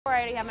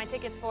already have my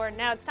tickets for.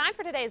 Now it's time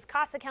for today's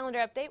Casa calendar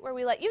update, where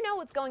we let you know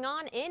what's going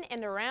on in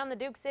and around the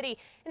Duke City.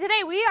 And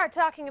today we are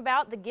talking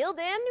about the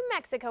Gildan, New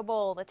Mexico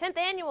Bowl. The 10th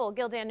annual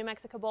Gildan, New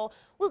Mexico Bowl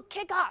will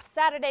kick off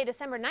Saturday,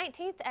 December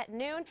 19th at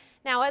noon.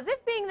 Now, as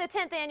if being the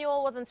 10th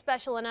annual wasn't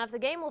special enough, the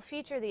game will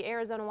feature the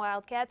Arizona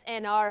Wildcats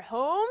and our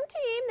home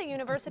team, the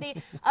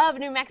University of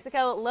New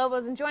Mexico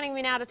Lobos. And joining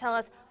me now to tell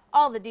us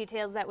all the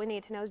details that we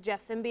need to know is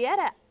Jeff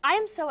Symbieta. I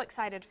am so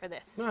excited for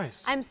this.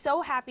 Nice. I'm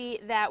so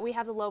happy that we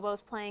have the Lobos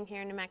playing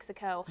here in New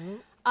Mexico.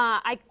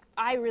 Mm-hmm.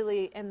 I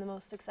really am the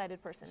most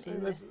excited person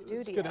in this studio.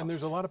 That's good, and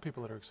there's a lot of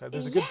people that are excited.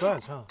 There's a good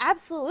buzz, huh?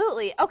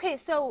 Absolutely. Okay,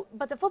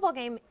 but the football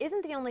game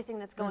isn't the only thing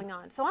that's going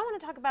on. So I want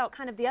to talk about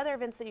kind of the other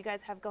events that you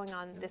guys have going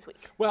on this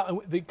week.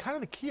 Well, the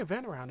key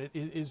event around it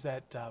is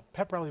that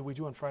pep rally we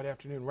do on Friday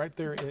afternoon right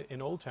there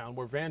in Old Town,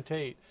 where Van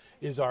Tate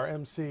is our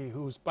MC,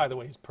 who's, by the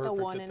way, he's perfect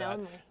the one at and that.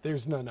 Only.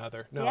 There's none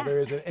other. No, there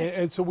isn't.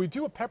 And so we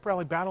do a pep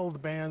rally, battle of the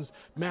bands,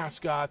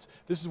 mascots.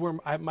 This is where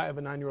I have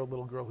a 9-year-old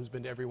little girl who's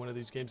been to every one of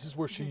these games. This is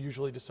where she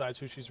usually decides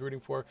who she's rooting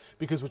for,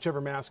 because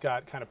whichever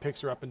mascot kind of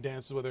picks her up and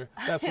dances with her,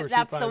 that's where she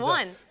finds the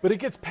one. out. But it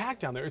gets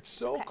packed down there. It's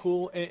so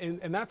cool,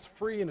 and that's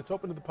free, and it's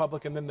open to the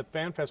public. And then the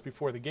Fan Fest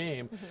before the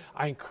game,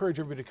 I encourage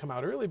everybody to come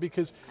out early,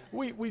 because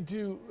we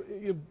do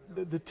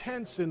the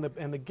tents and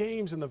the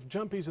games and the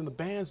jumpies and the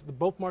bands.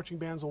 Both marching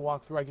bands will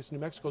walk through. I guess New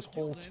Mexico's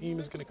whole team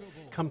is going to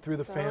come through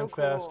the Fan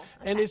Fest,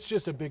 and it's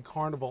just a big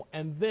carnival.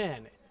 And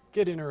then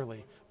get in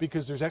early,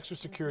 because there's extra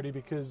security,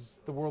 because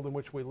the world in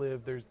which we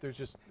live, there's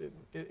just,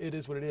 it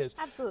is what it is.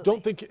 Absolutely.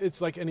 Don't think it's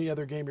like any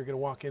other game you're going to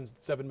walk in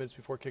 7 minutes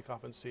before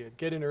kickoff and see it.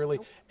 Get in early,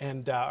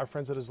 and our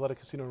friends at Isleta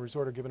Casino and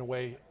Resort are giving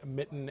away a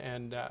mitten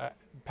and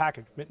pack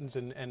of mittens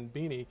and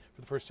beanie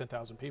for the first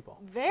 10,000 people.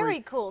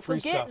 Very cool. So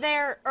get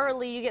there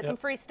early, you get some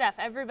free stuff.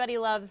 Everybody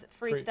loves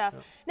free stuff.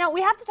 Now,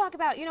 we have to talk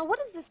about, what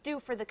does this do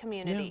for the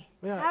community?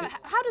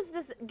 How does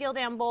this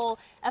Gildan Bowl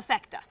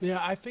affect us? Yeah,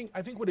 I think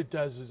what it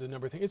does is a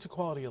number of things. It's a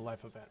quality of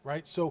life event,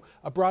 right? So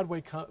a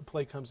Broadway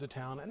play comes to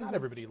town, and not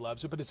everybody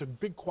loves it, but it's a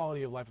big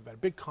quality of life event, a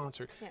big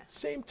concert,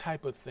 same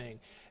type of thing.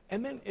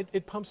 And then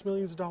it pumps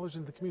millions of dollars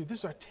into the community. This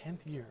is our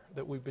 10th year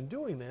that we've been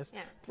doing this,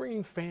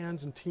 bringing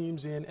fans and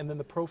teams in, and then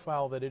the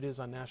profile that it is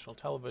on national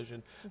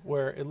television,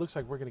 where it looks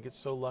like we're going to get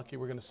so lucky.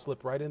 We're going to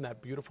slip right in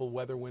that beautiful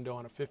weather window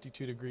on a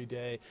 52-degree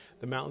day.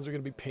 The mountains are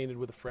going to be painted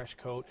with a fresh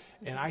coat.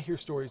 And I hear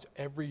stories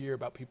every year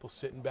about people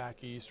sitting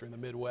back east or in the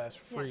Midwest,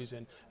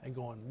 freezing, and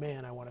going,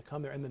 man, I want to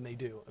come there. And then they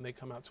do, and they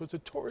come out. So it's a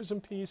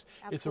tourism piece.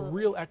 Absolutely. It's a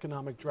real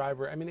economic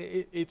driver. I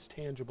mean, it's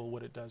tangible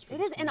what it does for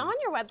this community. And on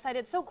your website,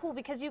 it's so cool,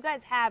 because you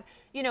guys have,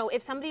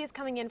 if somebody is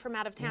coming in from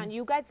out of town,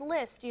 you guys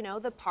list,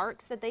 the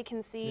parks that they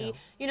can see,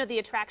 the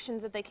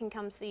attractions that they can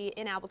come see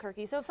in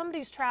Albuquerque. So if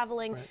somebody's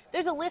traveling,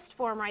 there's a list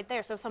for them right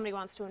there. So if somebody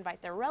wants to invite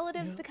their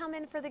relatives to come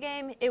in for the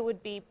game, it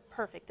would be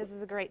perfect. This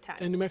is a great time.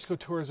 And New Mexico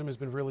tourism has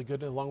been really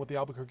good, along with the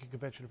Albuquerque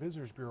Convention and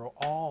Visitors Bureau.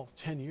 All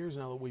 10 years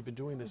now that we've been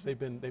doing this, they've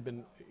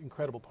been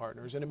incredible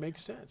partners, and it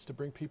makes sense to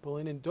bring people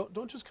in. And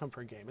don't just come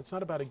for a game. It's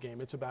not about a game.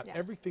 It's about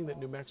everything that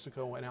New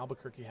Mexico and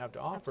Albuquerque have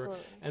to offer. Absolutely.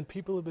 And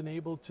people have been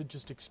able to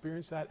just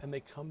experience that, and they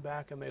come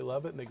back and they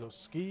love it, and they go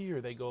ski, or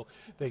they go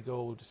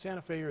to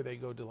Santa Fe, or they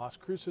go to Las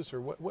Cruces,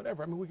 or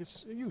whatever. I mean, we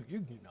get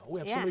we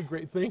have so many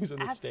great things in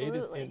the state,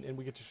 and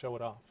we get to show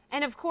it off.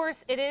 And of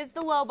course, it is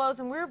the Lobos,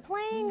 and we're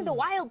playing the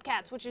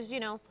Wildcats, which is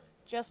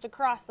just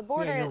across the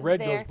border. Yeah, your red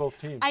goes both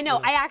teams. I know.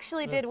 I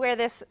actually did wear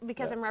this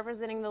because I'm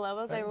representing the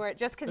Lobos. I wore it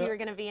just because you were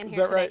going to be in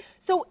here today. Right?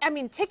 So, I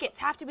mean, tickets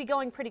have to be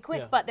going pretty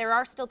quick, but there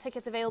are still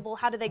tickets available.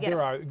 How do they get them?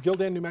 There are.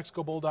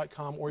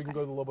 GildanNewMexicoBowl.com, or you can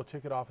go to the Lobo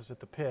ticket office at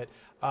the pit.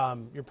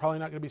 You're probably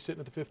not going to be sitting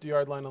at the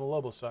 50-yard line on the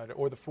Lobo side,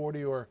 or the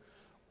 40, or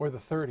the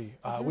 30,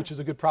 which is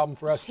a good problem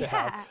for us to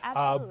have.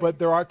 Absolutely. But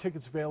there are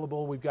tickets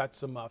available. We've got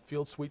some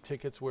field suite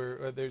tickets,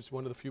 where there's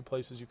one of the few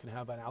places you can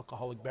have an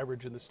alcoholic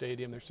beverage in the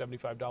stadium. There's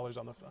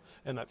 $75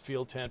 in that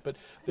field tent. But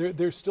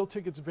there's still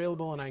tickets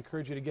available, and I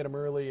encourage you to get them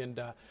early.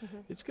 And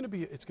it's going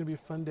to be a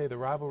fun day. The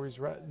rivalry's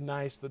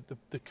nice.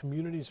 The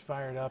community's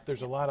fired up.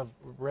 There's a lot of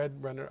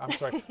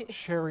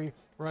Cherry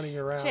running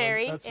around.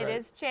 Cherry. That's right. It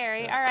is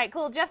Cherry. All right,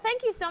 cool. Jeff,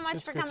 thank you so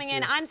much for coming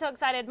in. I'm so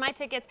excited. My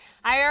tickets,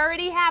 I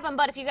already have them,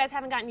 but if you guys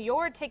haven't gotten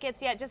your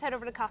tickets yet, just head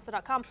over to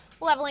Casa.com.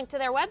 We'll have a link to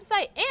their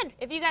website. And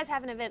if you guys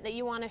have an event that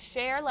you want to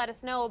share, let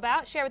us know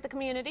about, share with the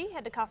community,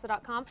 head to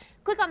Casa.com,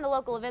 click on the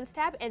local events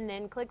tab, and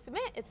then click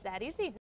submit. It's that easy.